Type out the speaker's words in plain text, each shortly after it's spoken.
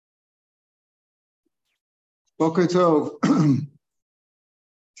Boker Tov.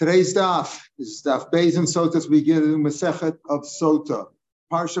 Today's daf is daf Beis and Sota as we get in the Masechet of Sota.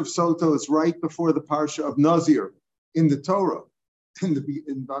 Parsha of Sota is right before the Parsha of Nazir in the Torah, in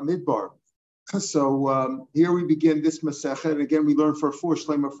Bamidbar. So here we begin this Masechet, and again we learn for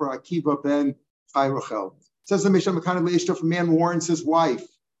Shlema for Akiva ben Chai Rachel. It says the Mishnah Mekana Leishto, if a man warns his wife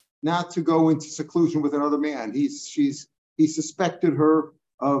not to go into seclusion with another man, he suspected her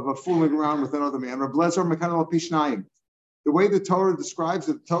of fooling around with another man. Reb Lezer Mekana Pishnayim. The way the Torah describes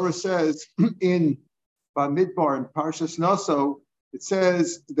it, the Torah says in Bamidbar in Parshas Naso, it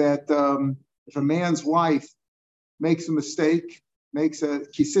says that if a man's wife makes a mistake, makes a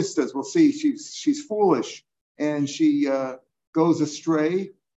kisistas, we'll see, she's foolish, and she goes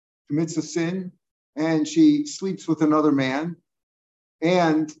astray, commits a sin, and she sleeps with another man,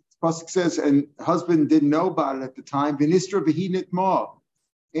 and Pasuk says, and husband didn't know about it at the time, Vinistra Behinit Ma,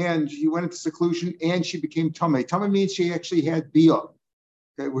 and she went into seclusion, and she became Tameh. Tameh means she actually had Bia.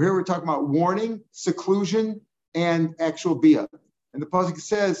 Okay, we're talking about warning, seclusion, and actual Bia. And the Pasuk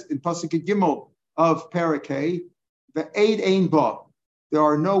says in Pasuk Gimel of Parakeh, the Eid Ein Ba. There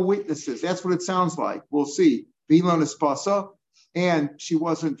are no witnesses. That's what it sounds like. We'll see. Bilon is Pasa, and she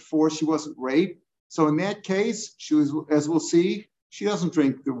wasn't forced, she wasn't raped. So in that case, she was, as we'll see, she doesn't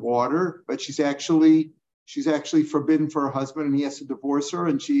drink the water, but she's actually forbidden for her husband, and he has to divorce her,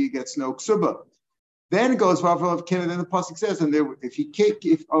 and she gets no ksuba. Then it goes Rav Kinna. Then the pasuk says, and there, if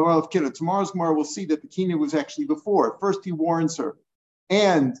Rav Kinna, tomorrow's Gemara will see that the Kinna was actually before. First he warns her,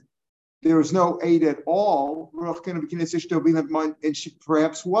 and there was no aid at all. And she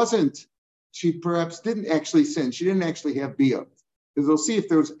perhaps wasn't. She perhaps didn't actually sin. She didn't actually have bia. Because we'll see if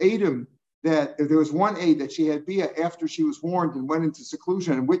there was adim, that if there was one aid that she had bia after she was warned and went into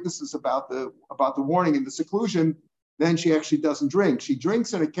seclusion and witnesses about the warning and the seclusion, then she actually doesn't drink. She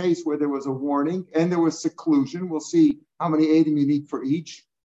drinks in a case where there was a warning and there was seclusion. We'll see how many adim you need for each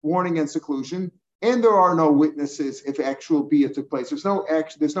warning and seclusion. And there are no witnesses if actual bia took place. There's no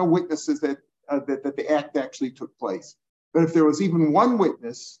witnesses that the act actually took place. But if there was even one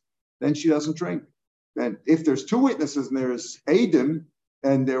witness, then she doesn't drink. Then if there's two witnesses and there's adim,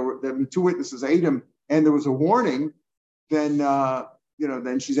 and there were two witnesses, Adam, and there was a warning, then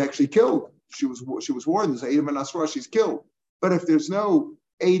then she's actually killed. She was warned. There's Adam and Asra, she's killed. But if there's no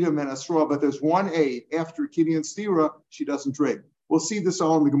Adam and Asra, but there's one aid after Kini and Stira, she doesn't drink. We'll see this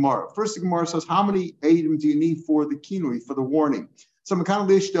all in the Gemara. First, the Gemara says, how many Adam do you need for the kinui, for the warning? So Makana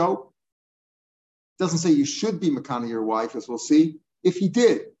Lishto doesn't say you should be Makana your wife, as we'll see. If he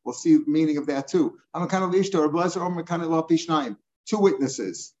did, we'll see the meaning of that too. Makana Lishto or Blazer or Makana La Pishnayim. Two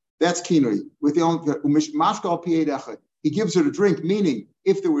witnesses. That's kinui. With the only mashkal piedechad. He gives her to drink, meaning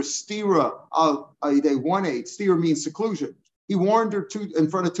if there was stira al day 1-8, stira means seclusion. He warned her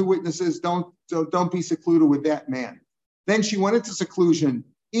in front of two witnesses, don't be secluded with that man. Then she went into seclusion.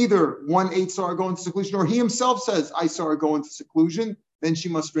 Either 1-8 saw her go into seclusion, or he himself says, I saw her go into seclusion. Then she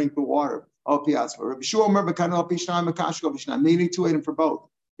must drink the water. Meaning 2 8 for both.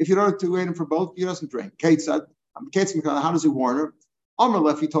 If you don't have 2 8 for both, he doesn't drink. Kate said, how does he warn her? Amr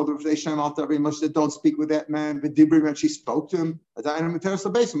left, he told her, don't speak with that man. But she spoke to him.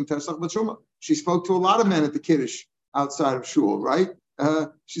 She spoke to a lot of men at the Kiddush outside of Shul, right?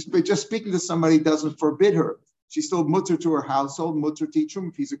 She's just speaking to somebody doesn't forbid her. She's still mutter to her household, mutter teach him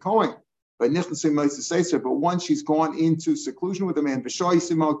if he's a Kohen. But once she's gone into seclusion with a man,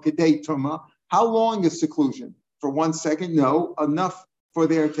 how long is seclusion? For 1 second? No, enough for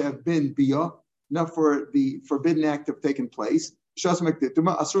there to have been biyah. Enough for the forbidden act to have taken place. At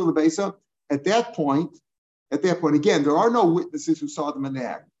that point, again, there are no witnesses who saw them in the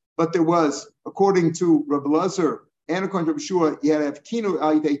act. But there was, according to Rabbi Lezer and according to Rabbi Shua, you had to have kinu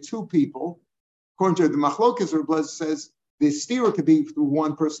alidei 2 people. According to the Machlokas, Rabbi Lezer says the stira could be through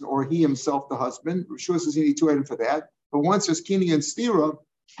one person or he himself, the husband. Rabbi Shua says you need 2 items for that. But once there's kini and stira,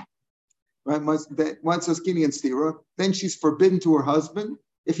 right? Once there's kini and stira, then she's forbidden to her husband.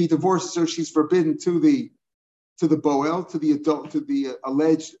 If he divorces her, she's forbidden to the boel, to the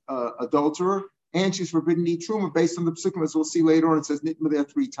alleged adulterer, and she's forbidden to eat truma based on the psukim, as we'll see later on. It says nitma there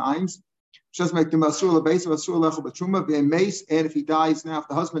 3 times. And if he dies now, if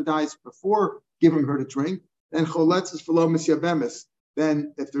the husband dies before giving her to drink, then choletz is philo misyabemis.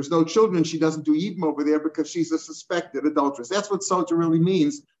 Then if there's no children, she doesn't do yibum over there because she's a suspected adulteress. That's what sota really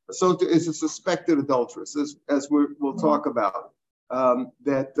means. A sota is a suspected adulteress, as we'll talk about.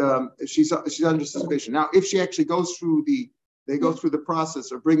 She's under suspicion. Now, if she actually goes through the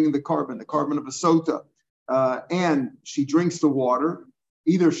process of bringing the carbon of a sota, and she drinks the water,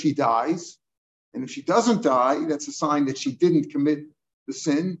 either she dies, and if she doesn't die, that's a sign that she didn't commit the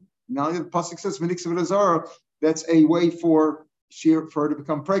sin. Now the pasuk says, that's a way for her to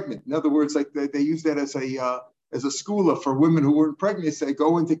become pregnant. In other words, like they use that as a skula for women who weren't pregnant. They say,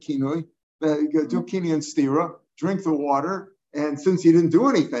 go into kinui, do kinui and stira, drink the water, and since you didn't do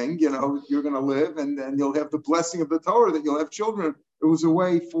anything, you're going to live, and then you'll have the blessing of the Torah that you'll have children. It was a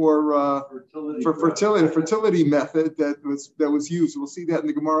way for fertility, a fertility method that was used. We'll see that in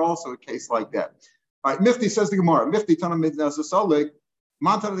the Gemara also, a case like that. All right, Mifti says the Gemara. Mifti Tanamid Nazar Solik.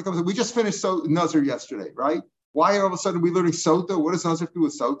 We just finished Nazar yesterday, right? Why all of a sudden are we learning Sota? What does Nazar do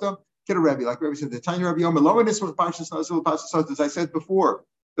with Sota? Get a Rebbe, like Rebbe said, the Tanya Rebbe Yom Elonis with Parshas Nazar, Parshas Sota. As I said before,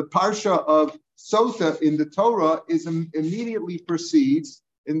 the parsha of Sota in the Torah immediately precedes,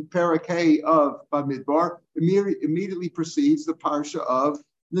 in Parakeh of Bamidbar, immediately precedes the parsha of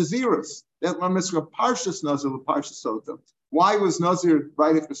Nazirus. That Parshas Nazir, Parshas Sota. Why was Nazir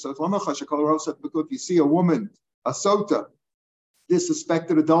right after Sota? Because if you see a woman, a Sota, this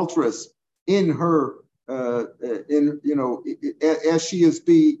suspected adulteress, in her, as she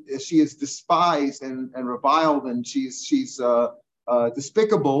is despised and reviled, and she's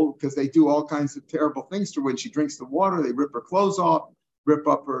despicable, because they do all kinds of terrible things to her. When she drinks the water, they rip her clothes off, rip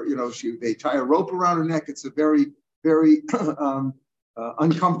up her, they tie a rope around her neck. It's a very, very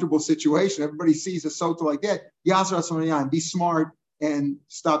uncomfortable situation. Everybody sees a sota like that. Be smart and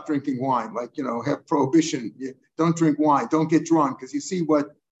stop drinking wine. Like, have prohibition. Don't drink wine. Don't get drunk, because you see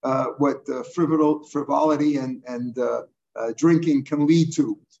what frivolity and drinking can lead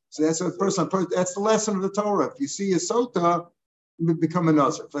to. So that's that's the lesson of the Torah. If you see a sota, become a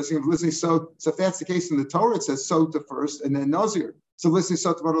Nazir. So if that's the case in the Torah, it says Sota first and then Nazir. So listening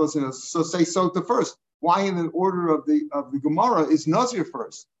Sota, so say Sota first. Why in the order of the Gemara is Nazir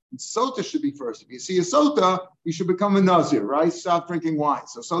first? And Sota should be first. If you see a Sota, you should become a Nazir, right? Stop drinking wine.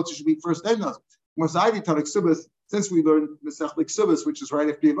 So Sota should be first, then Nazir. Since we learned Masech Ksubas, which is right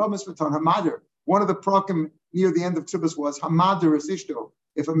after Yevamis, Hamadir. One of the prokim near the end of Ksubas was Hamadir is Ishto.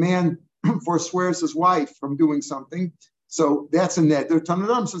 If a man forswears his wife from doing something, so that's a neder.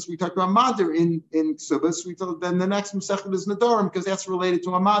 Tanadam, since we talked about madir in Ksubas, we told then the next Masechet is Nadarim, because that's related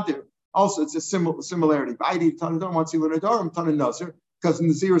to a madir. Also, it's a similarity. V'aydi Tanadam, once you learn Nadarim, Tanad Nazir, because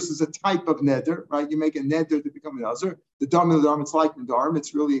Nazirus is a type of neder, right? You make a neder to become a Nazir. The Dam of the Dharm, it's like Nadarim,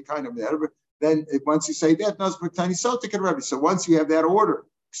 it's really a kind of neder. But then once you say that, Nazir, Tani Sota, can Rebbe. So once you have that order,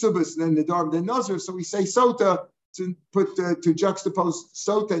 Ksubas, then Nadarim, then Nazir, so we say Sota to juxtapose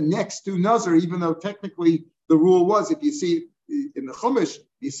Sota next to Nazir, even though technically the rule was, if you see in the Chumash,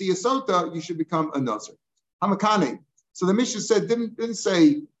 you see a Sota, you should become a Nazir. Hamakane. So the Mishnah said, didn't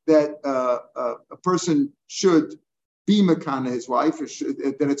say that a person should be Makana his wife, or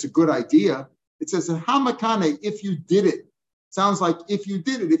that it's a good idea. It says, Hamakane, if you did it. Sounds like if you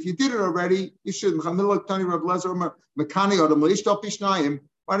did it. If you did it already, you shouldn't. Why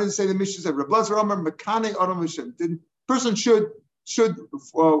didn't it say the Mishnah said, the person should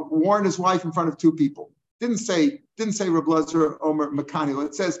warn his wife in front of two people. Didn't say Reb Lezer Omer Makani.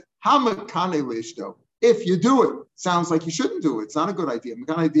 It says how Makani lishto. If you do it, sounds like you shouldn't do it. It's not a good idea.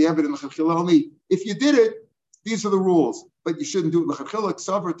 Makani the evidence only if you did it. These are the rules, but you shouldn't do it. There's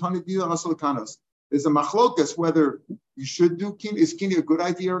a machlokas whether you should do kini. Is kini a good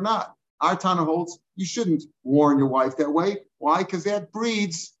idea or not? Our Tana holds you shouldn't warn your wife that way. Why? Because that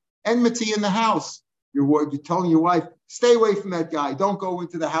breeds enmity in the house. You're telling your wife, stay away from that guy. Don't go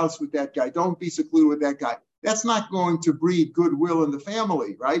into the house with that guy. Don't be secluded with that guy. That's not going to breed goodwill in the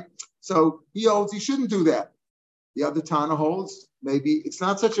family, right? So he holds he shouldn't do that. The other Tana holds maybe it's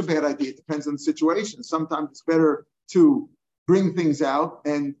not such a bad idea. It depends on the situation. Sometimes it's better to bring things out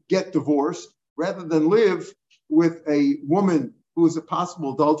and get divorced rather than live with a woman who is a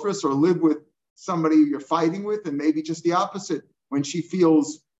possible adulteress, or live with somebody you're fighting with, and maybe just the opposite. When she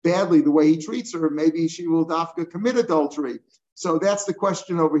feels badly the way he treats her, maybe she will dafka commit adultery. So that's the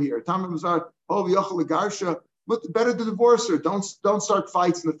question over here. But better to divorce her. Don't start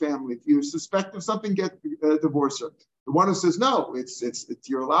fights in the family. If you suspect of something, divorce her. The one who says no, it's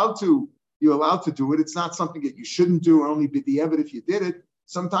you're allowed to do it. It's not something that you shouldn't do, or only b'diavad if you did it.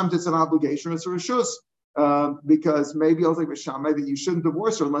 Sometimes it's an obligation, or it's a reshus. Because maybe I'll think with Shammai that you shouldn't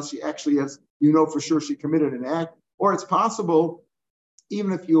divorce her unless she actually has, for sure she committed an act. Or it's possible,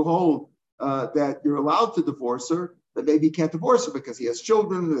 even if you hold that you're allowed to divorce her, that maybe you can't divorce her because he has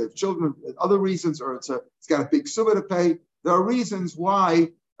children, other reasons, or it's got a big suba to pay. There are reasons why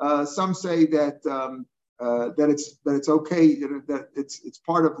some say that it's okay, that it's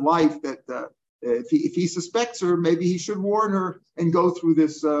part of life that if he suspects her, maybe he should warn her and go through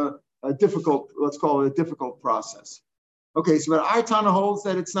this difficult, let's call it a difficult process. Okay, so but our Tana holds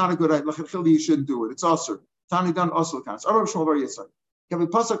that it's not a good idea. You shouldn't do it. It's usher. Tani done also counts. Can we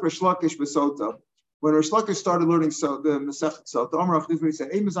pasuk Resh Lakish b'sota? When Rish Lakish started learning the Masechet Sota,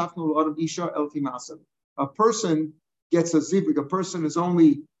 he said, a person gets a zivug. A person is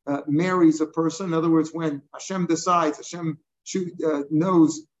only marries a person. In other words, when Hashem decides, Hashem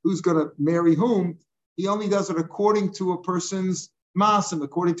knows who's going to marry whom, he only does it according to a person's masim,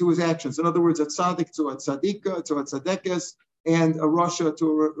 according to his actions. In other words, a tzaddik to a tzaddika, to a tzaddikis, and a rasha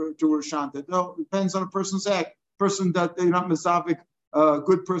to a rashanta. It depends on a person's act. Person that they're not mezavik, a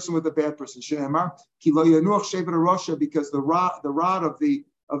good person with a bad person. She'emar ki lo yanuach shevet rasha, because the rod of the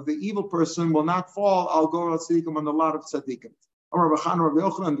evil person will not fall. I'll go tzaddikim on the lot of tzaddikim.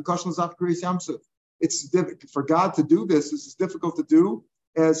 It's difficult for God to do this. This is difficult to do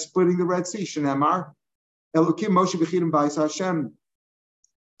as splitting the Red Sea. She'emar Elokim Moshe b'chidim b'ais. Hashem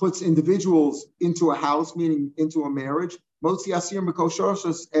puts individuals into a house, meaning into a marriage. Motzi asir mikol,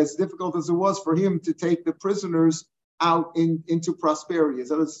 as difficult as it was for him to take the prisoners out into prosperity. As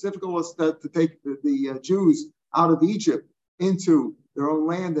difficult as to take the Jews out of Egypt into their own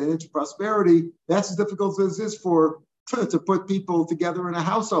land and into prosperity, that's as difficult as it is to put people together in a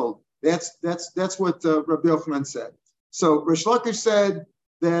household. That's what Rabbi Yochanan said. So Rish Lakish said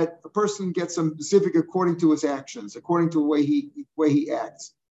that a person gets some specific according to his actions, according to the way he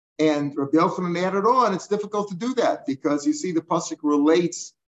acts. And Rabbi Yochanan added on, it's difficult to do that because you see the pasuk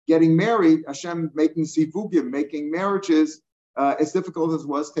relates getting married, Hashem making sivugim, making marriages, as difficult as it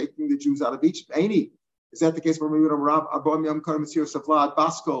was taking the Jews out of Egypt. Is that the case for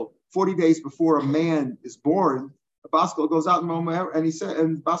Baskol? 40 days before a man is born, Baskol goes out and he said,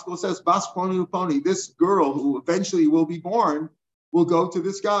 and Baskol says, Pony, this girl who eventually will be born will go to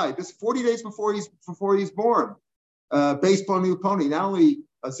this guy. This 40 days before he's born. Base Pony, not only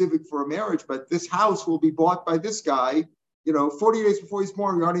a zivug for a marriage, but this house will be bought by this guy. 40 days before he's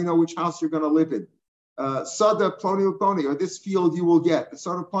born, you already know which house you're going to live in. Sada Pony, or this field you will get. The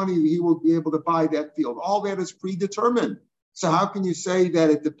Sada Pony, he will be able to buy that field. All that is predetermined. So how can you say that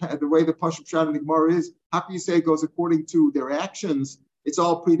it depends? The way the Pashup Shad and the Gemara is, how can you say it goes according to their actions? It's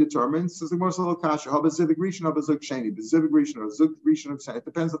all predetermined. So the Gemara is a little kasha. How about zivug rishon? How about zivug sheni? The zivug rishon or zivug rishon of sheni. It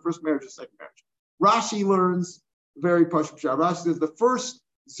depends on the first marriage or second marriage. Rashi learns very Pashup Shad. Rashi says the first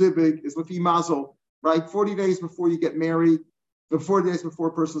zivug is lefi mazel, right? 40 days before you get married, 40 days before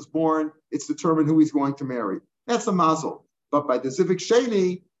a person's born, it's determined who he's going to marry. That's a mazel. But by the zivug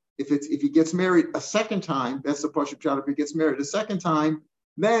sheni, if he gets married a second time, that's the pashup shad. If he gets married a second time,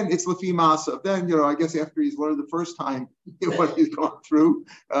 then it's lefi masa. Then I guess after he's learned the first time what he's gone through,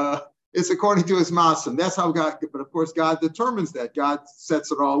 it's according to his masa. That's how God. But of course, God determines that. God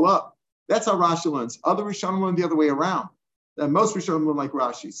sets it all up. That's how Rashi learns. Other Rishonim learn the other way around. Most Rishonim learn like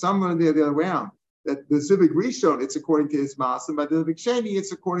Rashi. Some learn the other way around. That the zivug rishon, it's according to his masa, and by the zivug sheni,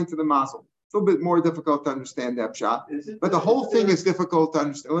 it's according to the mazel. It's a little bit more difficult to understand that shot, but the whole thing is difficult to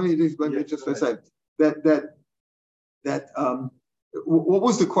understand. Let me just say that what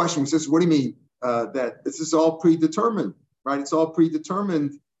was the question? He says, what do you mean that this is all predetermined, right? It's all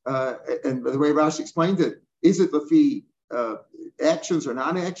predetermined, and the way Rashi explained it, is it lefi actions or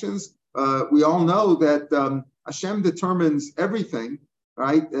non-actions? We all know that Hashem determines everything.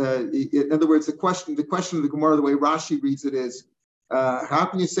 Right. In other words, the question of the Gemara, the way Rashi reads it is, how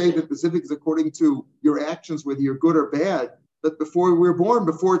can you say that the zivug is according to your actions, whether you're good or bad? But before we're born,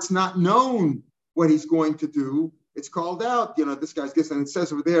 before it's not known what he's going to do, it's called out. This guy's this, and it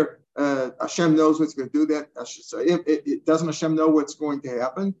says over there, Hashem knows what's going to do that. So it doesn't Hashem know what's going to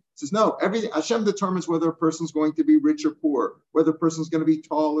happen? It says no. Hashem determines whether a person's going to be rich or poor, whether a person's going to be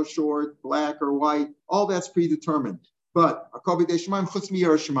tall or short, black or white. All that's predetermined. But what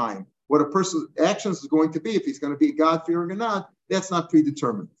a person's actions is going to be, if he's going to be God-fearing or not, that's not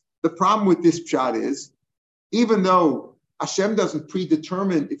predetermined. The problem with this pshat is, even though Hashem doesn't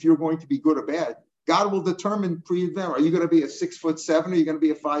predetermine if you're going to be good or bad, God will determine Are you going to be a 6'7" or are you going to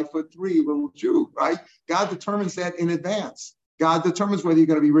be a 5'3" little Jew, right? God determines that in advance. God determines whether you're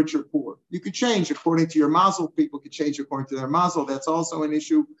going to be rich or poor. You could change according to your mazel. People could change according to their mazel. That's also an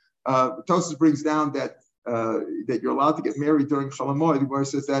issue. Tosfos brings down that you're allowed to get married during Chalamoy. The Gemara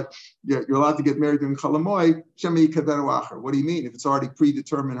says that you're allowed to get married during Chalamoy. What do you mean? If it's already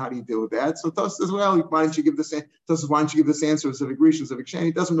predetermined, how do you deal with that? So Tosfos says, well, why don't you give this answer of zivug rishon, zivug sheni?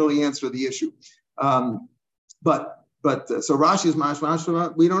 It doesn't really answer the issue. So Rashi is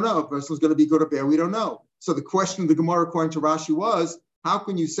mashma. We don't know if a person's going to be good or bad. We don't know. So the question of the Gemara, according to Rashi, was, how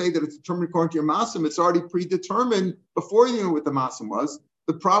can you say that it's determined according to your masim? It's already predetermined before you know what the masim was.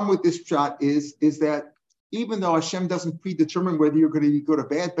 The problem with this shot is that even though Hashem doesn't predetermine whether you're going to be good or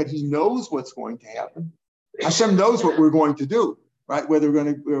bad, but He knows what's going to happen. Hashem knows what we're going to do, right? Whether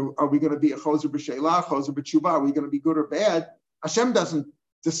are we going to be a choser b'shelah, choser b'tshuva, are we going to be good or bad? Hashem doesn't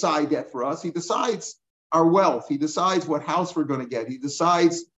decide that for us. He decides our wealth. He decides what house we're going to get. He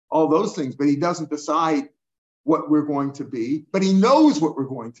decides all those things, but he doesn't decide what we're going to be, but he knows what we're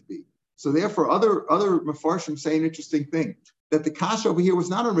going to be. So therefore, other Mefarshim say an interesting thing, that the kasha over here was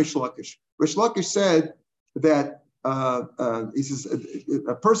not on Rish Lakish. Rish Lakish said that he says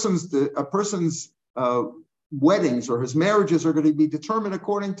a person's weddings or his marriages are going to be determined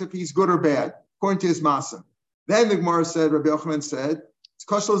according to if he's good or bad, according to his masim. Then the Gemara said, Rabbi Yochanan said, it's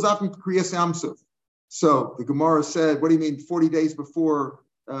kashal zafin kriyas yamsuf. So the Gemara said, what do you mean 40 days before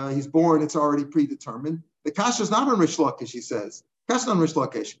he's born, it's already predetermined? The kasha is not on Rish Lakish, he says. Kasha on Rish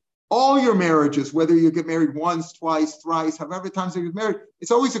Lakish. All your marriages, whether you get married once, twice, thrice, however times you get married,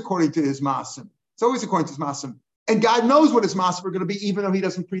 it's always according to his masim. It's always according to his masim. And God knows what his masim are going to be, even though he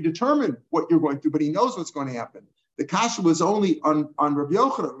doesn't predetermine what you're going to, but he knows what's going to happen. The kasha was only on Rabbi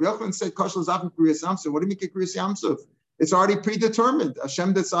Yochanan. Rabbi Yochanan said, kasha l'zafin kriyas yamsuf. What do you mean kriyas yamsuf? It's already predetermined.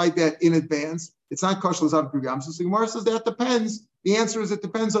 Hashem decide that in advance. It's not kasha l'zafin kriyas yamsuf. So the Gemara says that depends. The answer is it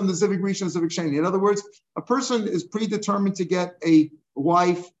depends on the zivig rishon and zivig sheni. In other words, a person is predetermined to get a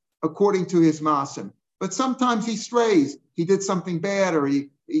wife according to his masim, but sometimes he strays. He did something bad, or he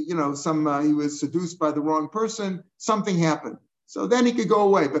was seduced by the wrong person. Something happened, so then he could go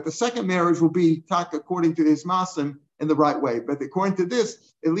away. But the second marriage will be tak according to his masim in the right way. But according to this,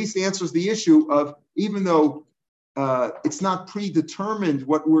 at least answers the issue of even though it's not predetermined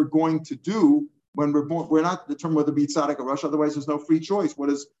what we're going to do when we're born, we're not determined whether to be tzaddik or rush. Otherwise, there's no free choice. What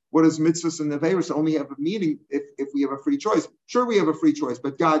is mitzvahs and neveros only have a meaning if we have a free choice? Sure, we have a free choice,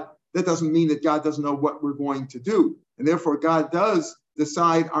 but God, that doesn't mean that God doesn't know what we're going to do, and therefore God does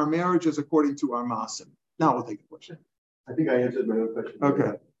decide our marriages according to our masim. Now we'll take a question. I think I answered my own question.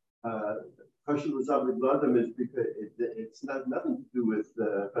 Okay. Question was on the bloodam is because it's not nothing to do with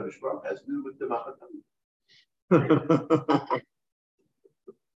Kadosh Baruch, it has to do with the Machatam.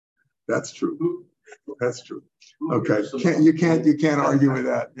 That's true. That's true. Okay. You can't argue with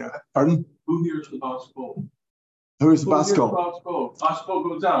that. Yeah. Pardon? Who hears the Baskol? Who's the Baskol? Baskol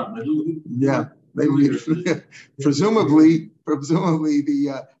goes down. Yeah. Maybe presumably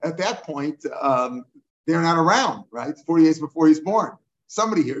the at that point they're not around, right? 40 days before he's born.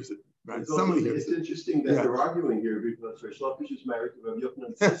 Somebody hears it, right? Somebody hears it. It's interesting that they're arguing here because Rish Lakish is married to Rabbi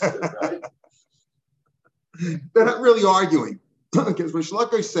Yochanan's sister, right? They're not really arguing because Rish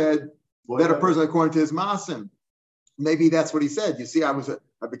Lakish said that a person according to his masim. Maybe that's what he said. You see, I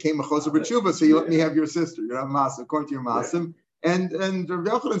became a choser b'tshuva, so you let me have your sister. You're not masim according to your masim. Yeah. And Rabbi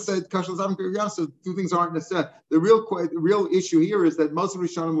Yochanan said, so two things aren't necessary. The real issue here is that most of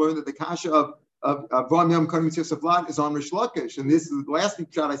Rishonim learned that the kasha of Vam Yom Kodim Mitzvah Vlad is on Rish Lakish, and this is the last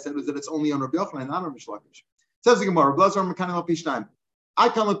shot I said was that it's only on Rabbi Yochanan, not on Rish Lakish. Says the Gemara, Blazer Mekanim Al Pishnaim. I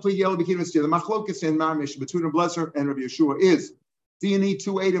come with Pli Yel B'Kinim Stira. The machlokas in Marmish between Rabbi Blazer and Rabbi Yeshua is: do you need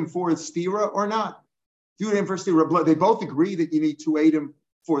 2 Eidim for stira or not? 2 Eidim for stira. They both agree that you need 2 Eidim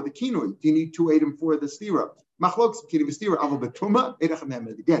for the kinui. Do you need 2 Eidim for the stira?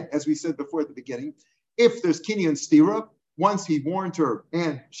 Again, as we said before at the beginning, if there's kinui and stira, once he warned her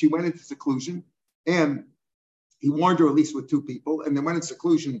and she went into seclusion, and he warned her at least with 2 people, and then went into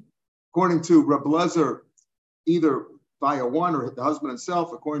seclusion, according to Rabbi Lezer, either via one or the husband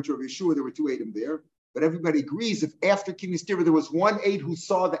himself, according to Rabbi Yeshua, there were 2 Eidim there. But everybody agrees if after kinui stira there was 1 Eid who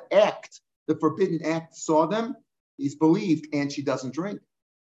saw the act, the forbidden act, saw them, he's believed, and she doesn't drink.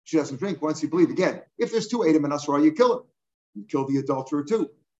 She doesn't drink once you believe. Again, if there's 2 Eidim in Asra, you kill her. You kill the adulterer too.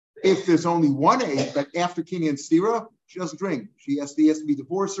 If there's only 1 Eid, but after kinui and stira, she doesn't drink. She has to be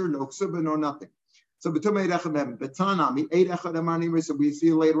divorced her, no ksuba, no nothing. So we see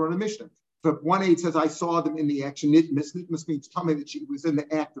it later on in the Mishnah. If 1 Eid says, I saw them in the action, nitmas means tummy that she was in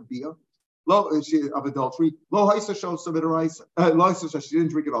the act of bia, of adultery. Lo haisa shows some midaraisa. Lo haisa, she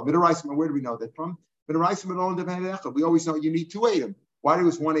didn't drink at all. Midaraisa, where do we know that from? Midaraisa, we always know you need 2 Eidim. Why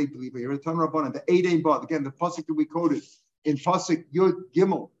was 1 Eid believer here? The 8 Eid bought. Again, the pasuk that we quoted in pasuk Yud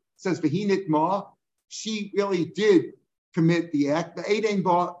Gimel says, "V'hinit ma." She really did commit the act. The 8 Eid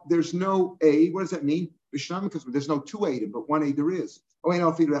bought. There's no Eid. What does that mean? Because there's no 2 Eidim, but 1 Eid there is.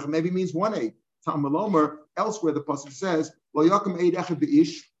 Maybe it means 1 Eid. Tam Malomer. Elsewhere, the pasuk says, "Lo yakum Eid echad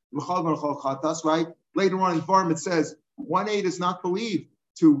b'ish." Right? Later on in Dvarim, it says 1 Eid is not believed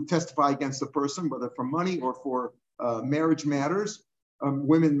to testify against a person, whether for money or for marriage matters,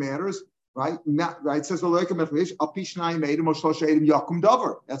 women matters, right? Right? It says that's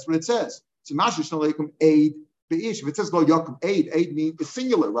what it says. So Aid If it says lo yakum aid means it's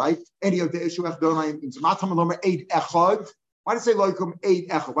singular, right? Any of the issue means aid echad. Why did it say lo yakum aid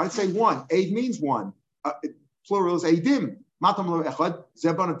echad? Why did it say 1? Aid means 1. Plural is aidim.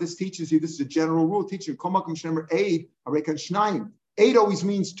 If this teaches you, this is a general rule teaching. Aid arekan shnayim. Eid always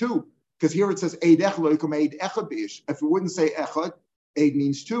means two, because here it says Eid echad lo yikum Eid echad bish. If it wouldn't say echad, Eid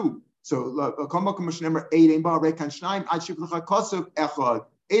means two. So Eid ein ba rekan shnayim ad shivlecha kosev echad.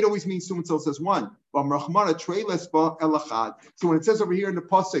 Eid always means two until it says one. So when it says over here in the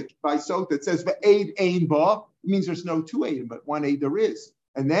pasuk by Sota, it says Eid ein ba, it means there's no two Eidim, but one Eid there is.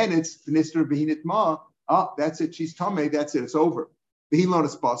 And then it's V'nistra B'hinit Ma. Oh, that's it. She's Tameh. That's it. It's over. V'hi lo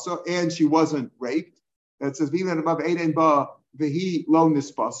nispasa, and she wasn't raped. It says V'hi above Eid ein ba v'hi lo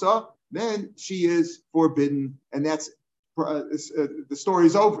nispasa. Then she is forbidden, and that's the story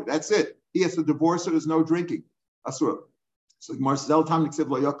is over. That's it. He has to divorce her. There's no drinking. Asura. So Gemara says El Tam Niksiv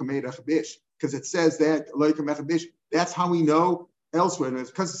Lo Yakum Eid Echabish, because it says that Lo Yakum Echabish. That's how we know elsewhere. And it's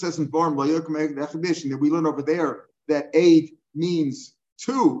because it says in Dvarim Lo Yakum Eid Echabish, and we learn over there that Eid means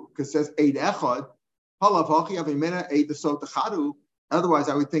two, because it says Eid Echad. Halav Hachi Avimena Eid the Sota Chadu. Otherwise,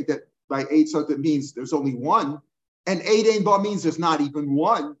 I would think that by Eid Sota means there's only one, and Eid Ein Ba means there's not even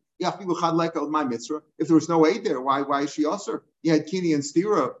one. If there was no Eid there, why is she usher? You had Kini and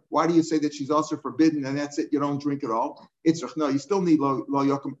Stira. Why do you say that she's usher forbidden and that's it? You don't drink at all. It's no. You still need Lo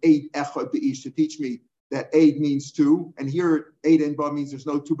Yakum Eid Echad B'ish to teach me that Eid means two, and here Eid Ein Ba means there's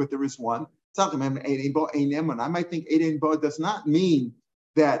no two, but there is one. I might think Eid Ein Ba does not mean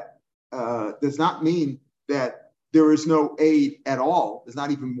that there is no Eid at all. There's not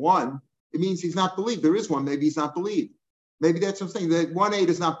even one. It means he's not believed. There is one. Maybe he's not believed. Maybe that's what I'm saying. That one Eid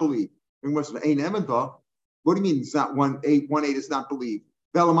is not believed. What do you mean it's not one Eid? One Eid is not believed.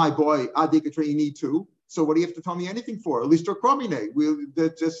 Bella, my boy, Adikatra, you need two. So what do you have to tell me anything for? At least Kromine. We'll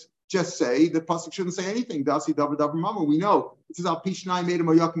just say the pasuk shouldn't say anything. Dasi davar davar mama. We know it says al pishnai made him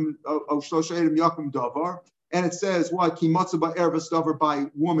a yakum shlosha edim yakum davar. And it says what kimotza by ervas davar by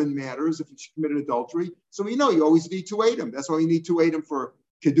woman matters if she committed adultery. So we know you always need two Edim. That's why you need two Edim for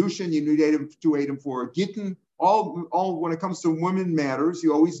kedushin. You need two Edim for gittin. All when it comes to women matters,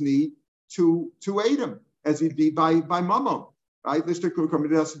 you always need two Edim, as you need by mamon, right?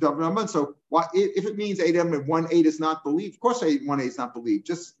 So why, if it means Edim and one Eid is not believed, of course one Eid is not believed.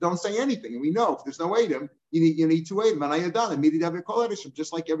 Just don't say anything. And we know if there's no Edim, you need two Edim. And I had done immediately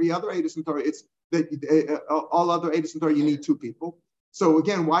just like every other Eidus in Torah. It's that all other Eidus in Torah you need two people. So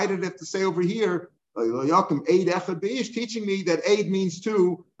again, why did it have to say over here? Eid echad b'ish, teaching me that Eid means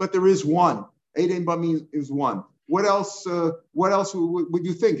two, but there is one. Eid ein ba means is one. What else? What else would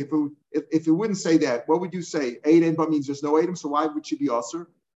you think if it wouldn't say that? What would you say? Eid ein ba means there's no Edim, so why would she be usher?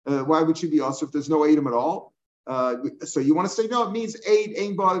 Why would she be usher if there's no Edim at all? So you want to say no? It means Eid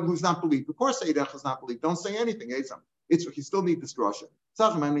ein ba who's not believed. Of course, Eid echad is not believed. Don't say anything. It's you still need this drasha.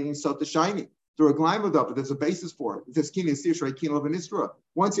 Sota shiny. Through a glamour of it, there's a basis for it. It says Kini and Stira, Kini of Anistra.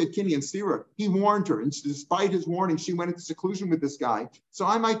 Once he had Kini and Stira, he warned her, and despite his warning, she went into seclusion with this guy. So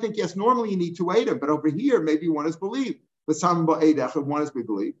I might think, yes, normally you need two Edim, but over here, maybe one is believed. But some Eid one is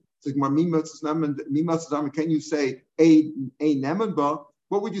believed. So can you say Eid Neman Ba?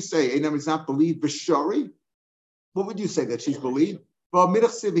 What would you say? Eid Neman is not believed. B'shari? What would you say that she's believed? Well,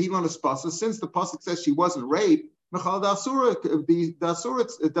 since the pasuk says she wasn't raped. Mechal Dasura,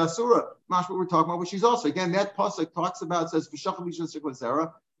 what we're talking about, which she's also. Again, that pasuk talks about, says,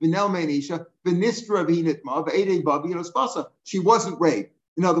 she wasn't raped.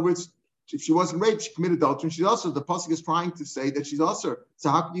 In other words, if she wasn't raped, she committed adultery. And she's also, the pasuk is trying to say that she's also. So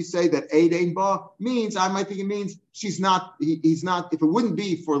how can you say that Eid Ein Ba means, I might think it means she's not, he's not, if it wouldn't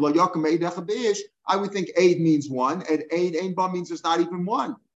be for Lo Yakum Eid Echad B'ish, I would think Eid means one, and Eid Ein Ba means there's not even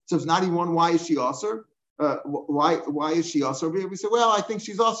one. So if it's not even one, why is she also? Why is she also? We say, well, I think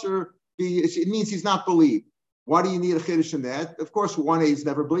she's also. It means he's not believed. Why do you need a chiddush in that? Of course, one age is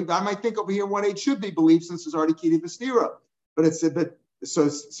never believed. I might think over here one age should be believed since there's already kidi v'stira. But it's so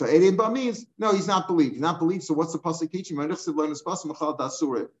Eid Ein Ba means no, he's not believed. He's not believed. So what's the pasuk teaching? I still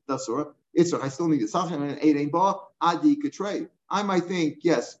need it. I might think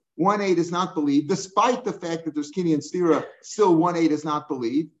yes, one Eid is not believed, despite the fact that there's kidi and stira. Still, one Eid is not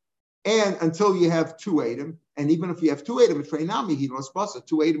believed. And until you have two Edim, and even if you have two Edim, a treinami, he knows pasa.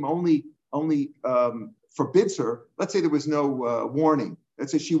 Two Edim only forbids her. Let's say there was no warning.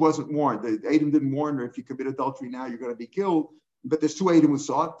 Let's say she wasn't warned. The Edim didn't warn her. If you commit adultery now, you're going to be killed. But there's two Edim who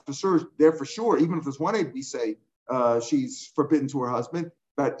saw it. For sure, there for sure. Even if there's one Edim, we say she's forbidden to her husband.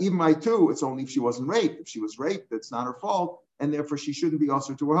 But even by two, it's only if she wasn't raped. If she was raped, that's not her fault, and therefore she shouldn't be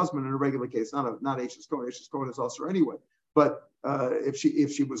also to her husband in a regular case. Not Eishes Kohen. Eishes Kohen is also anyway. But if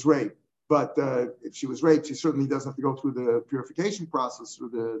she was raped, if she was raped, she certainly doesn't have to go through the purification process, through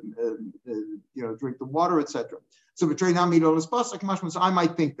the drink the water, etc. So I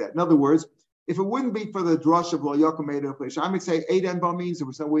might think that. In other words, if it wouldn't be for the drush of Lo Yakum Eid Echad, I might say Eid Ein Ba means there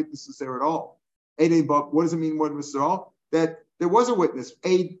was no witnesses there at all. Eid Ein Ba, what does it mean? Witnesses at all? That There was a witness.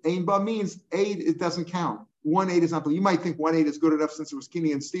 Aid ba means aid, it doesn't count. 1 aid is not, you might think 1 aid is good enough since it was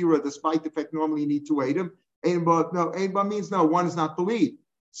kini and stira, despite the fact normally you need 2 aidim. Aid ba means no, 1 is not believed.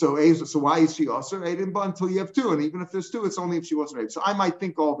 So why is she also aid ba until you have 2? And even if there's 2, it's only if she wasn't aid. So I might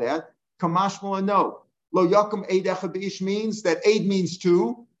think all that. Kamashmala, no. Lo yakum aid echad beish means that aid means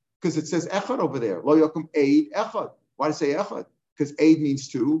 2, because it says echad over there. Lo yakum aid echad. Why do I say echad? Because aid means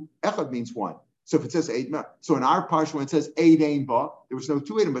 2, echad means 1. So if it says aid, so in our parsha when it says aid ain ba, there was no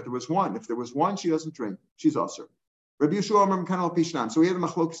 2 aidim, but there was 1. If there was 1, she doesn't drink. She's usher. Rabbi Yeshua Amar Mkanal Pishnan. So we have the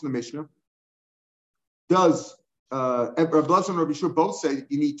machlokas in the Mishnah. Does Rabbi Blazer and Rabbi Yeshua both say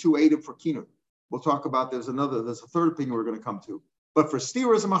you need 2 aidim for kinu? We'll talk about. There's a third thing we're going to come to. But for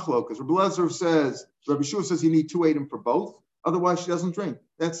stira is a machlokas. Rabbi Blazer says, Rabbi Yeshua says you need 2 aidim for both. Otherwise, she doesn't drink.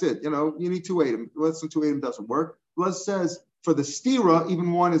 That's it. You need 2 aidim. Less than 2 aidim doesn't work. Blazer says, for the stira,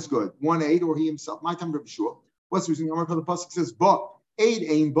 even 1 is good. 1 aid or he himself. My time, Rabbi Shua. What's the reason? The pasuk says, "Ba aid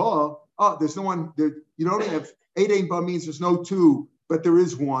ain ba." Oh, there's no one there. You don't have aid ain ba means there's no 2, but there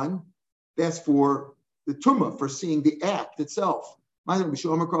is 1. That's for the tumah, for seeing the act itself. My time, Rabbi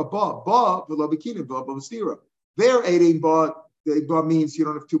Shua. Ba v'lo bikina ba stira. There aid ain ba. The ba means you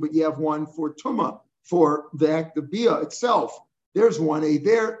don't have 2, but you have 1 for tumah, for the act of bia itself. There's 1 aid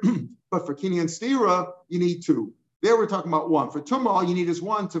there, but for kini and stira, you need 2. There we're talking about 1. For tumah, all you need is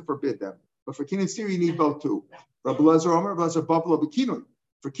 1 to forbid them. But for kini and stira, you need both 2. Rabbi Lezer Omer, Rabbi Lezer Buffalo b'kinu.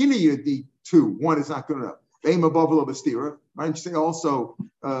 For kini, you need 2. 1 is not good enough. Aim a buffalo b'stira. Right? You say also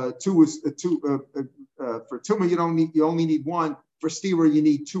 2 is 2. For tumah, you only need 1. For stira, you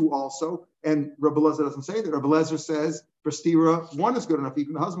need 2 also. And Rabbi Lezer doesn't say that. Rabbi Lezer says for stira, 1 is good enough,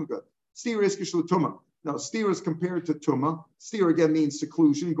 even the husband good. Stira is kishlu tumah. Now, stira is compared to tumah. Stira again means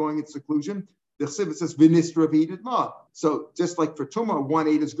seclusion, going into seclusion. The chsivit says v'nistra v'hidit ma. So just like for tumah, 1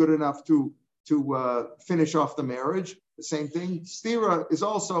 aid is good enough to finish off the marriage. The same thing. Stira is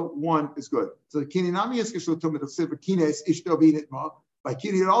also 1 is good. So the kininami is kishlu tumah. The chsivit kines ishto v'hidit ma. By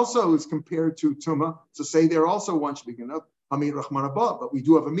kini, it also is compared to tumah. So say there also 1 should be good enough. Hamid Rahman Abba, but we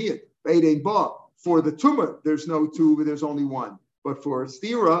do have a miyat. Aid ain ba. For the tumah, there's no 2, but there's only 1. But for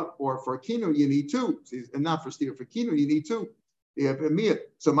stira or for kinu, you need 2. And not for stira, for kinu, you need 2. You have a miyat.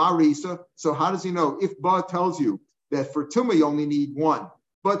 So marisa. So how does he know? If ba tells you that for tumah you only need 1,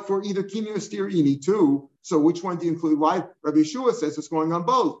 but for either kinu or stira you need 2. So which one do you include? Why? Rabbi Yeshua says it's going on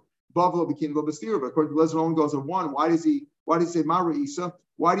both. Bavlo b'kinu b'stira. But according to Lezer, only goes on 1. Why does he say marisa?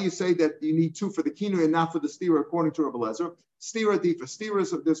 Why do you say that you need 2 for the kinu and not for the stira? According to Rabbi Lezer, stira for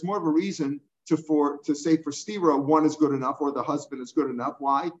stira there's more of a reason to say for stira 1 is good enough or the husband is good enough.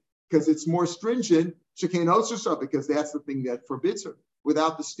 Why? Because it's more stringent. Shekain osur, because that's the thing that forbids her.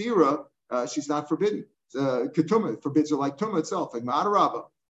 Without the stira, she's not forbidden. Ketuma forbids her like tumah itself, like ma'arava.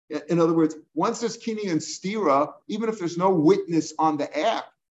 In other words, once there's kini and stira, even if there's no witness on the act,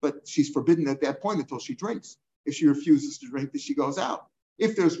 but she's forbidden at that point until she drinks. If she refuses to drink, then she goes out.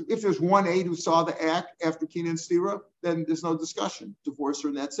 If there's 1 aid who saw the act after kini and stira, then there's no discussion. Divorce her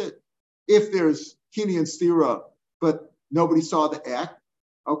and that's it. If there's kini and stira, but nobody saw the act,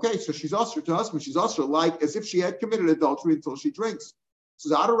 okay, so she's usher to husband. She's usher like as if she had committed adultery until she drinks.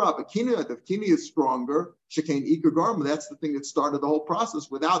 So Adarabba, the kini is stronger. Shekain ika garma. That's the thing that started the whole process.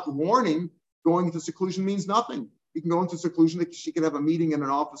 Without warning, going into seclusion means nothing. You can go into seclusion. She can have a meeting in an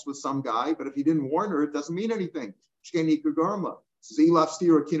office with some guy, but if you didn't warn her, it doesn't mean anything. Shekain ika garma. So ilaf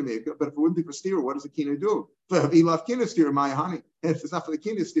stira kina. But if it wouldn't be for stira, what does the kina do? If ilaf kina stira, my honey. And if it's not for the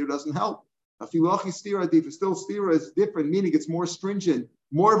kina, stira doesn't help. If still stira is different, meaning it's more stringent,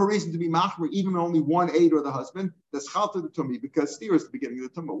 more of a reason to be machmer, even only 1 aid or the husband. That's chalta the tummy, because stira is the beginning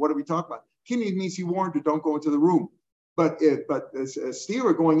of the tumah. What are we talking about? Kini means he warned her, don't go into the room. But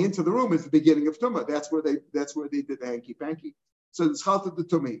stira going into the room is the beginning of tumah. That's where they did the hanky panky. So it's chalta the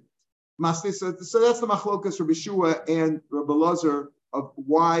tummy. So that's the machlokas Rabbi Shua and Rabbi Lezer of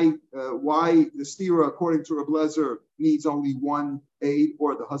why the stira, according to Rabbi Lezer, needs only 1 aid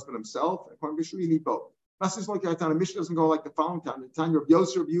or the husband himself. According to Rabbi Shua, you need both. The Mishnah doesn't go like the following time. The time of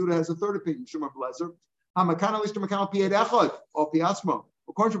Yosef Yehuda has a third opinion. Shema Blazer. According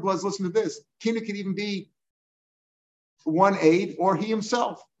to Blazer, listen to this. Kina could even be 1 aid or he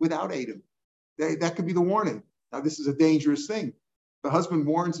himself without aiding. That could be the warning. Now, this is a dangerous thing. The husband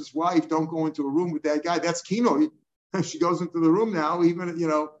warns his wife, don't go into a room with that guy. That's kino. She goes into the room now, even,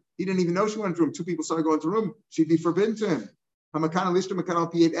 he didn't even know she went into the room. 2 people started going into the room. She'd be forbidden to him.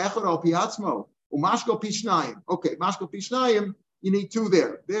 Umashko pishnayim. Okay, mashko pishnayim, you need 2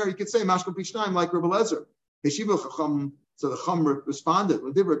 there. There, you could say mashko pishnayim like Rabbi Lezer. So the Chum responded,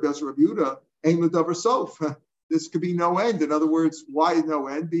 this could be no end. In other words, why no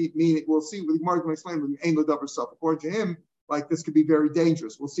end? Meaning, we'll see, the Gemara can explain, according to him, like this could be very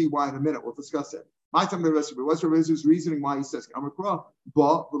dangerous. We'll see why in a minute. We'll discuss it. My time to what's Rabbi Yosef's reasoning why he says Amakra,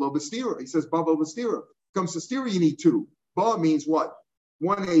 ba below bestira. He says ba below bestira. Comes to stira, you need two. Ba means what?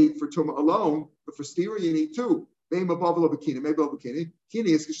 1/8 for tuma alone, but for stira you need two. Maybe above below bikini, maybe above bikini.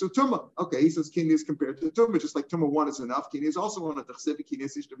 Kini is kishul tuma. Okay, he says kini is compared to tuma, just like tuma 1 is enough. Kini is also one of the chsiv. Kini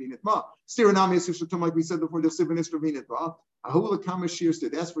is ishtavinit ma. Stira nami is kishul tuma, like we said before. The chsiv and ishtavinit ma. Ahula kama shears to.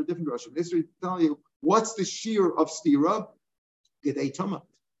 That's for a different question. This will tell you what's the shear of stira. Gedei tuma.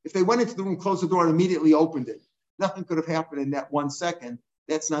 If they went into the room, closed the door, and immediately opened it, nothing could have happened in that 1 second.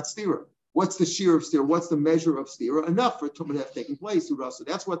 That's not stira. What's the shear of stira? What's the measure of stira? Enough for tumah to have taken place. So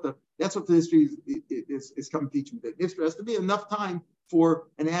that's what the history is coming to teach me. That history has to be enough time for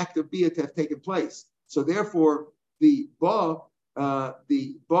an act of bia to have taken place. So therefore, the ba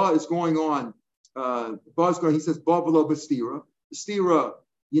is going on. Ba is going. He says ba below bestira. Stira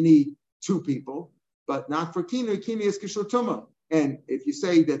you need 2 people, but not for kinu. Kinu is kishul tumah. And if you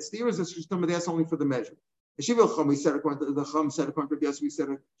say that stira is a kishul tumah, that's only for the measure. We said according to the Chum said according to yes, we said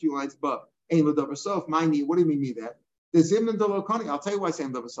a few lines above. Ain l'davar sof. What do you mean that? The zim and the lokani. I'll tell you why I say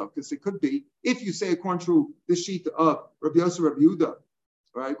l'davar sof, because it could be if you say according to the sheet of Rabbi Yosef Rabbi Yehuda,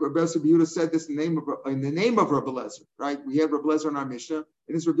 right? Rabbi Yosef Rabbi Yehuda said this in the name of Rabbi Lezer, right? We have Rabbi Lezer in our Mishnah,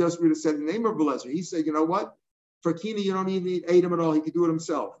 and this Rabbi Yosef Rabbi Yehuda said in the name of Rabbi Lezer. He said, you know what? For kina, you don't even need Adam at all. He could do it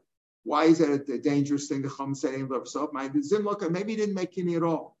himself. Why is that a dangerous thing? The Chum said ain l'davar sof. The zim look, maybe he didn't make kini at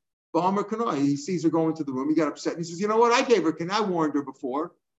all. He sees her going to the room. He got upset. And he says, you know what? I gave her. I warned her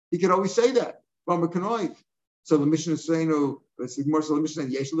before. He could always say that. So the Mishnah is saying, the Mishnah is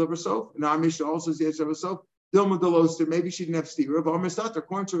saying, Yesh l'davar sof. And our Mishnah also says Yesh l'davar sof. Dilma deloster. Maybe she didn't have stira.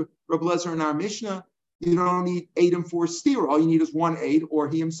 According to Rabbi Lezer in our Mishnah, you don't need Adam for stira. All you need is 1/8 or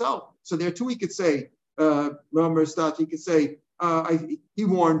he himself. So there too, he could say, he could say, he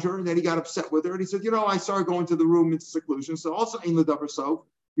warned her, and then he got upset with her, and he said, you know, I saw her going to the room into seclusion. So also in l'davar sof.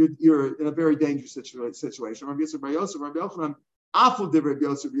 You're in a very dangerous situation. Rabbi Yosef, Rabbi Yochanan,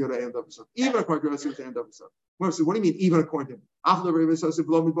 even according to Yosef and Davar. What do you mean? Even according to him?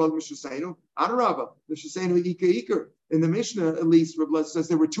 In the Mishnah, at least, Rabbi Lezer says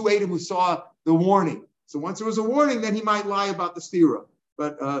there were 2 Adam who saw the warning. So once there was a warning, then he might lie about the stira.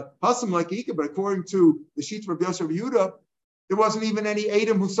 But Hasam like Ika, but according to the sheet of Rabbi Yosef Yehuda, there wasn't even any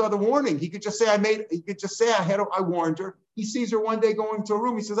Adam who saw the warning. He could just say, I warned her. He sees her one day going to a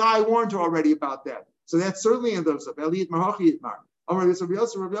room. He says, I warned her already about that. So that's certainly in those stuff. Eliyat Mahachi Itmar. Rabbi Yosef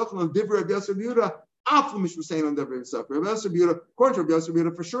Yochanan, Divra Rabbi Yosef Yehuda, Aflamish was saying on Davar Yosef. Rabbi Yosef Yehuda, according to Rabbi Yosef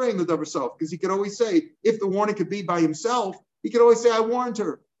Yehuda, for sure in the Davar Sof, because he could always say, if the warning could be by himself, he could always say, I warned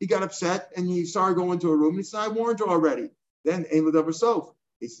her. He got upset and he saw her go into a room. He said, I warned her already. Then Ein L'Davar Sof.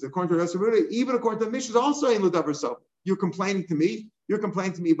 He says, according to Rabbi Yosef Yehuda, even according to the Mishnah, also Ein L'Davar Sof. You're complaining to me. You're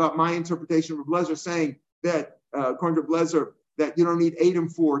complaining to me about my interpretation of Rabbi Lezer saying that, according to Rabbi Lezer, that you don't need Adam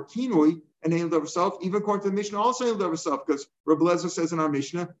for kinui and Ein L'Davar Sof. Even according to the Mishnah, also Ein L'Davar Sof, because Rabbi Lezer says in our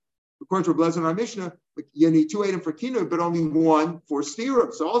Mishnah, according to Rabbi Lezer in our Mishnah, you need 2 Adam for kinui, but only 1 for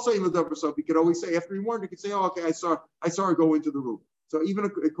stira. So also Ein L'Davar Sof, you could always say after he warned, you could say, oh, okay, I saw her go into the room. So even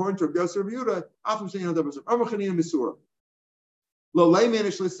according to Rabbi Yosef Yehuda, after saying Ein L'Davar Sof, Amachanina Misura. Lo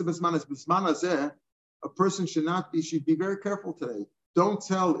leimenish list of bisman a person should be very careful today. Don't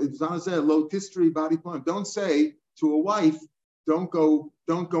tell low history body plan. Don't say to a wife, don't go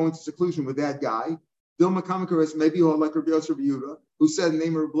into seclusion with that guy. Dilma Kamakaris, maybe you'll like Rabbi Yosef Yehuda, who said in the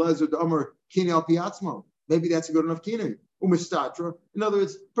name of Rabbi Lezer, the Amar Kini al Piatzmo. Maybe that's a good enough kini. Umistatra. In other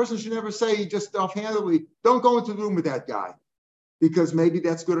words, a person should never say just offhandedly, don't go into the room with that guy, because maybe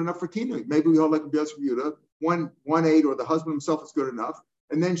that's good enough for kini. Maybe we all like Rabbi Yosef Yehuda, 1/8, or the husband himself is good enough.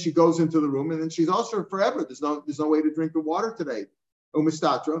 And then she goes into the room, and then she's also forever. There's no way to drink the water today.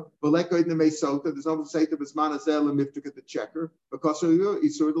 Umistatra, Valeka in the Sota. There's no say to Bisman Azel and Miftik at the checker because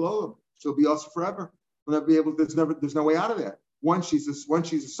she'll be also forever. We'll never be able. There's no way out of that. Once she's a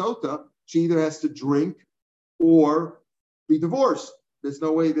Sota, she either has to drink or be divorced. There's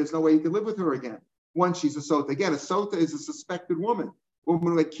no way you can live with her again. Once she's a Sota, again, a Sota is a suspected woman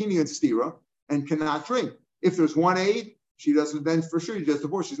who had kini and stira and cannot drink. If there's 1/8. She doesn't, then for sure you just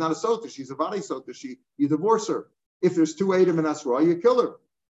divorce. She's not a sota, she's a vade sota. You divorce her. If there's 2 Adam and Asra, you kill her.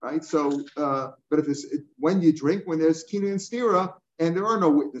 Right? So, but when you drink, when there's kina and stira, and there are no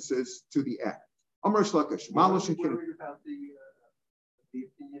witnesses to the act. Amar Shlakish, Malish and Kina. About the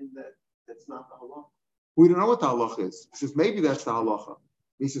opinion that that's not the halacha. We don't know what the halacha is. He says maybe that's the halacha.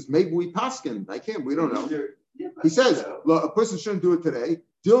 He says maybe we paskin. I can't. We don't know. He says a person shouldn't do it today.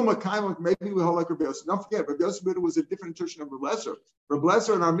 Dilma Kaimon, maybe we hold like Rabbi Yosef. Don't forget, Rabbi Yosef was a different interpretation of Rabbi Lezer. Rabbi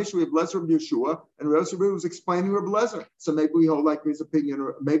Lezer in our Mishnah, we have Lezer of Yeshua, and Rabbi Yosef was explaining Rabbi Lezer. So maybe we hold like his opinion,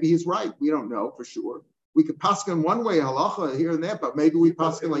 or maybe he's right. We don't know for sure. We could paskin one way halacha here and there, but maybe we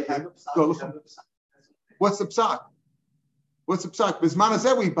paskin like him. What's the psak? What's the psak? Bisman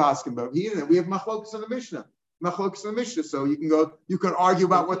said we paskin, but here we have machlokas in the Mishnah. Machlokas in the Mishnah, so you can argue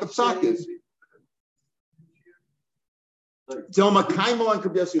about what the psak is.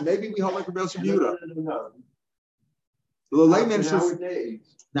 Maybe we hold like Rabbi Yosef Yehuda.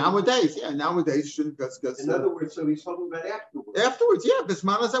 Nowadays, shouldn't because. In other words, so he's talking about afterwards. Afterwards, yeah,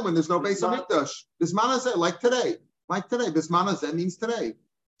 bismanazeh when there's no Beis Hamikdash. Bismanazeh, like today, bismanazeh means today.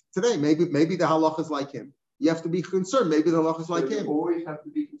 Today, maybe the halach is like him. You have to be concerned. Maybe the halach is like him. You always have to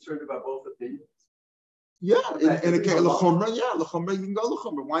be concerned about both opinions. Yeah, in a case l'chumra, l'chumra, you can go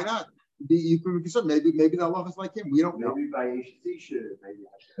l'chumra. Why not? You can be concerned. Maybe the halach is like him. We don't know. Maybe by Ishisha, maybe.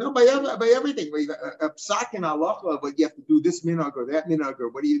 No, by everything. A psak in halacha, but you have to do this minhag or that minhag or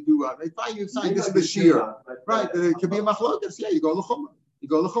what do you do? Fine, you sign this bashir, right? It could be a machlokas. Yeah, you go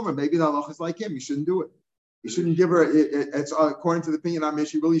l'chumra. Maybe the halacha is like him. You shouldn't do it. You shouldn't give her. It's according to the opinion on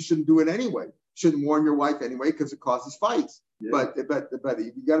Mish. You really shouldn't do it anyway. You shouldn't warn your wife anyway because it causes fights. Yeah. But you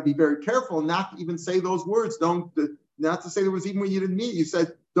got to be very careful not to even say those words. Not to say there was even when you didn't mean it. You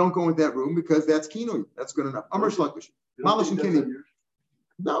said don't go into that room because that's kinui. That's good enough. Amar shlokish. Malosh and kinui.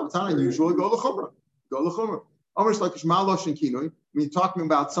 No, it's not unusual. Go l'chumra. Amar shlokish malosh and kinui. When you're talking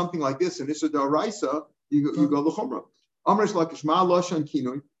about something like this and Issa d'oraisa, you go l'chumra. Amar shlokish malosh and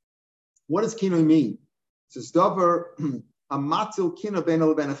kinui. What does kinui mean? It says davar hamatil kina ben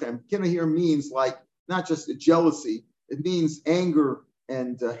el benachem. Kina here means like not just a jealousy. It means anger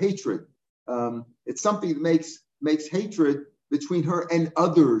and hatred. It's something that makes hatred between her and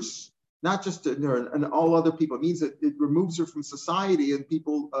others, not just her and all other people. It means that it removes her from society and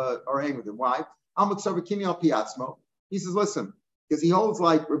people are angry with her. Why? He says, listen, because he holds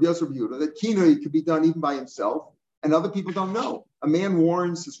like Rabbi Yosef Yehuda that kinui could be done even by himself and other people don't know. A man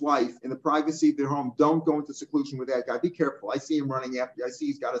warns his wife in the privacy of their home, don't go into seclusion with that guy. Be careful. I see him running after you. I see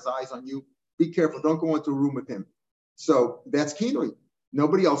he's got his eyes on you. Be careful. Don't go into a room with him. So that's kinui.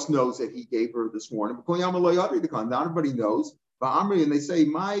 Nobody else knows that he gave her this warning. Not everybody knows. And they say,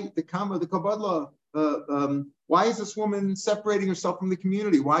 why is this woman separating herself from the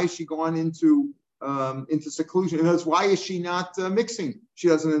community? Why is she gone into seclusion? In other words, why is she not mixing? She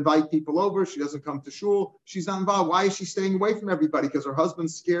doesn't invite people over. She doesn't come to shul. She's not involved. Why is she staying away from everybody? Because her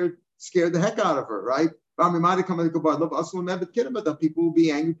husband's scared the heck out of her, right? People will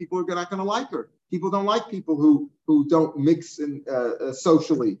be angry. People are not going to like her. People don't like people who don't mix in,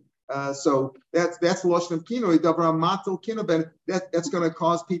 socially. So that's the lashon of kinui. Davar matil kina ben. That's going to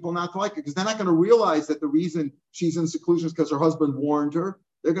cause people not to like her because they're not going to realize that the reason she's in seclusion is because her husband warned her.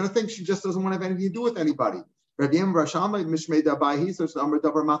 They're going to think she just doesn't want to have anything to do with anybody. No,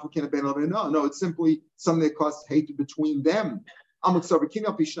 it's simply something that causes hatred between them. Kina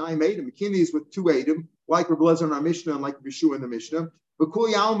is with two Adam, like Rabbi Lezer in our Mishnah and like Yeshua in the Mishnah. But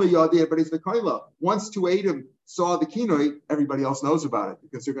everybody's the kaila. Once two Adam saw the kinoi, everybody else knows about it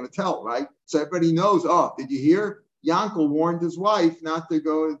because they're going to tell, right? So everybody knows. Oh, did you hear? Yankel warned his wife not to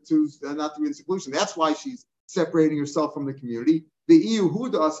go to not to be in seclusion. That's why she's separating herself from the community. The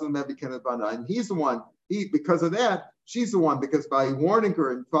and he's the one. Because of that, she's the one. Because by warning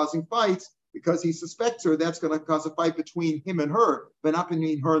her and causing fights, because he suspects her, that's going to cause a fight between him and her, but not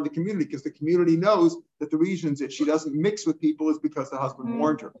between her and the community, because the community knows that the reasons that she doesn't mix with people is because the husband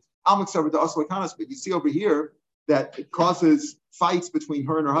warned her. But you see over here that it causes fights between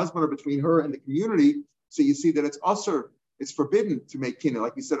her and her husband or between her and the community. So you see that it's usher, it's forbidden to make kina,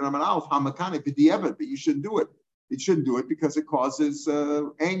 like we said in Aman Aleph, hamakane b'diavad, but you shouldn't do it. You shouldn't do it because it causes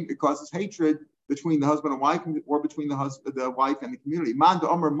anger, it causes hatred between the husband and wife, or between the wife and the community. Man de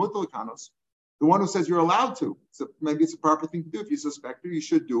omer mutal kanos. The one who says you're allowed to. So maybe it's a proper thing to do. If you suspect her, you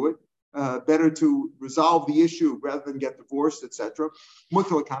should do it. Better to resolve the issue rather than get divorced, etc.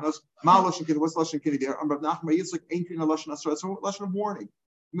 Mutal kanos. Ma lashon kini. What's lashon kini there? Amrav Nachman Yitzchak ain't kini lashon asra. It's a lashon of warning.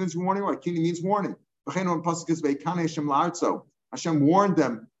 It means warning. Right? Kini means warning. Hashem warned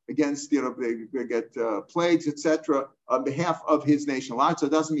them against, they get plagues, etc., on behalf of his nation. So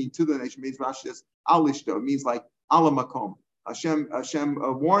it doesn't mean to the nation. It means Rashi says alishto. It means like alamakom. Hashem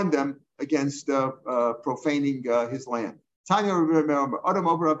warned them against profaning his land.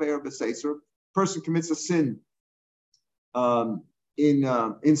 Person commits a sin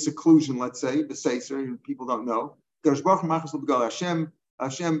in seclusion, let's say, b'seiser, people don't know.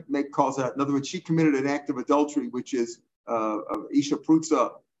 Hashem calls that. In other words, she committed an act of adultery, which is Isha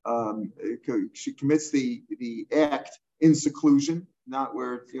Prutza. She commits the act in seclusion, not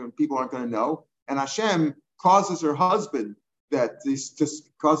where people aren't going to know. And Hashem causes her husband to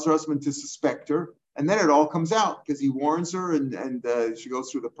suspect her, And then it all comes out because he warns her and she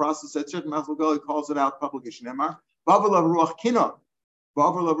goes through the process. He calls it out publicly. Shnemar, Bavalav Ruach Kina,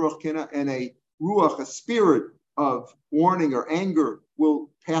 and a Ruach, a spirit of warning or anger will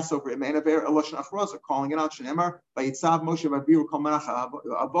pass over him. And calling it out. Shnemar, Vayitzav Moshe Vabiru Kol Menach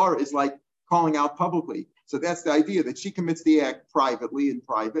Avar is like calling out publicly. So that's the idea that she commits the act privately in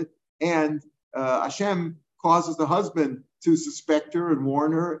private, and Hashem causes the husband to suspect her and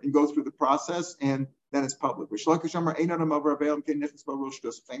warn her and go through the process, and then it's public. Famous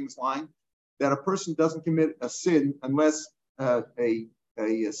line that a person doesn't commit a sin unless a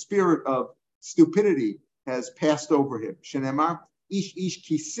spirit of stupidity has passed over him. Shenemar ish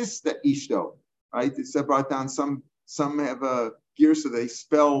kisista ishto. Right? It's brought down. Some have a gear, so they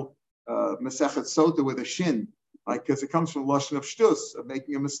spell Masechet Sota with a shin, like because it comes from lashon of shtus, of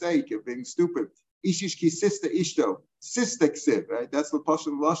making a mistake, of being stupid. Ish kisista ishto, sista ksiv. Right? That's the pasuk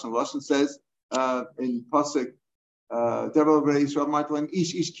of lashon. Lashon says in pasuk, Devil of Israel Martalim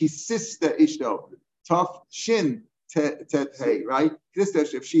ish kisista ishto, tough shin tet hey. Right?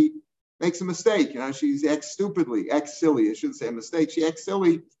 If she makes a mistake, she acts stupidly, acts silly. I shouldn't say a mistake. She acts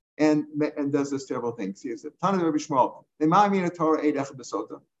silly and does this terrible thing. See, it's a ton of Rabbi Shmuel.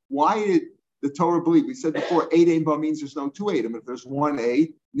 Why did the Torah believe? We said before, 8 Ein Ba means there's no 2 Eidim. If there's 1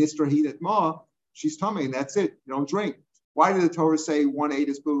 Eid, Nistra Hidat Ma, she's tummy, and that's it. You don't drink. Why did the Torah say 1 Eid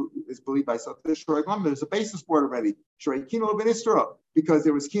is believed by Sotah? There's a basis for it already. Because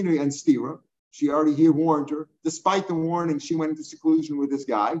there was Kinu and Stira. She already here warned her. Despite the warning, she went into seclusion with this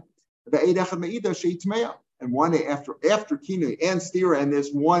guy. And 1 Eid after Kinu and Stira, and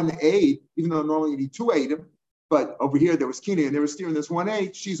there's 1 Eid, even though normally you need 2 Eidim. But over here, there was Kina and there was Steer, and there's 1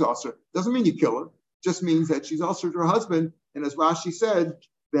 Eid, she's also. Doesn't mean you kill her. Just means that she's also to her husband. And as Rashi said,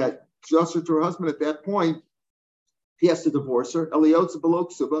 that she's also to her husband at that point, he has to divorce her.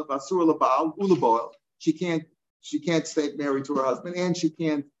 She can't stay married to her husband, and she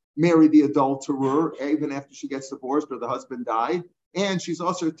can't marry the adulterer even after she gets divorced or the husband died. And she's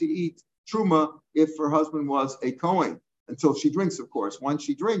also to eat truma if her husband was a Kohen, until she drinks, of course. Once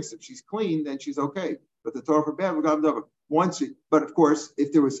she drinks, if she's clean, then she's okay. But the Torah forbade. But of course,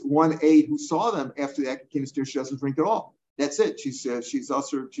 if there was 1 Eid who saw them after that, she doesn't drink at all. That's it. She's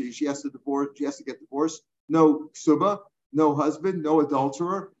also she has to divorce. She has to get divorced. No ksuba, no husband, no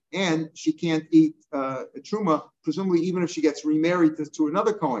adulterer, and she can't eat truma. Presumably, even if she gets remarried to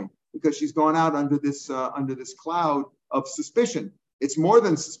another Kohen, because she's gone out under this cloud of suspicion. It's more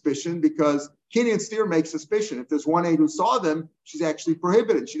than suspicion because Kini and Steer make suspicion. If there's 1 Eid who saw them, she's actually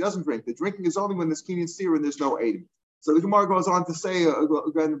prohibited. She doesn't drink. The drinking is only when there's Kini and Steer and there's no Eid. So the Gemara goes on to say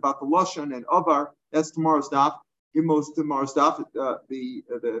again about the Lashon and Avar. That's tomorrow's daf. Tomorrow's daf. The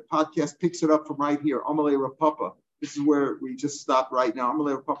podcast picks it up from right here. Amalei Rapapa. This is where we just stopped right now.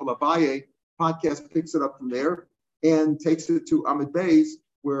 Amalei Rapapa Labaye. Podcast picks it up from there and takes it to Amid Beis,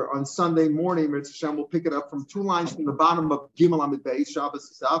 where on Sunday morning, Mitzvah Hashem will pick it up from 2 lines from the bottom of Gimel Amid Beis, Shabbos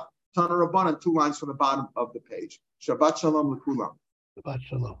Asaf, Tana Rabbanan, 2 lines from the bottom of the page. Shabbat Shalom L'kulam. Shabbat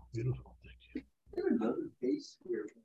Shalom. Beautiful.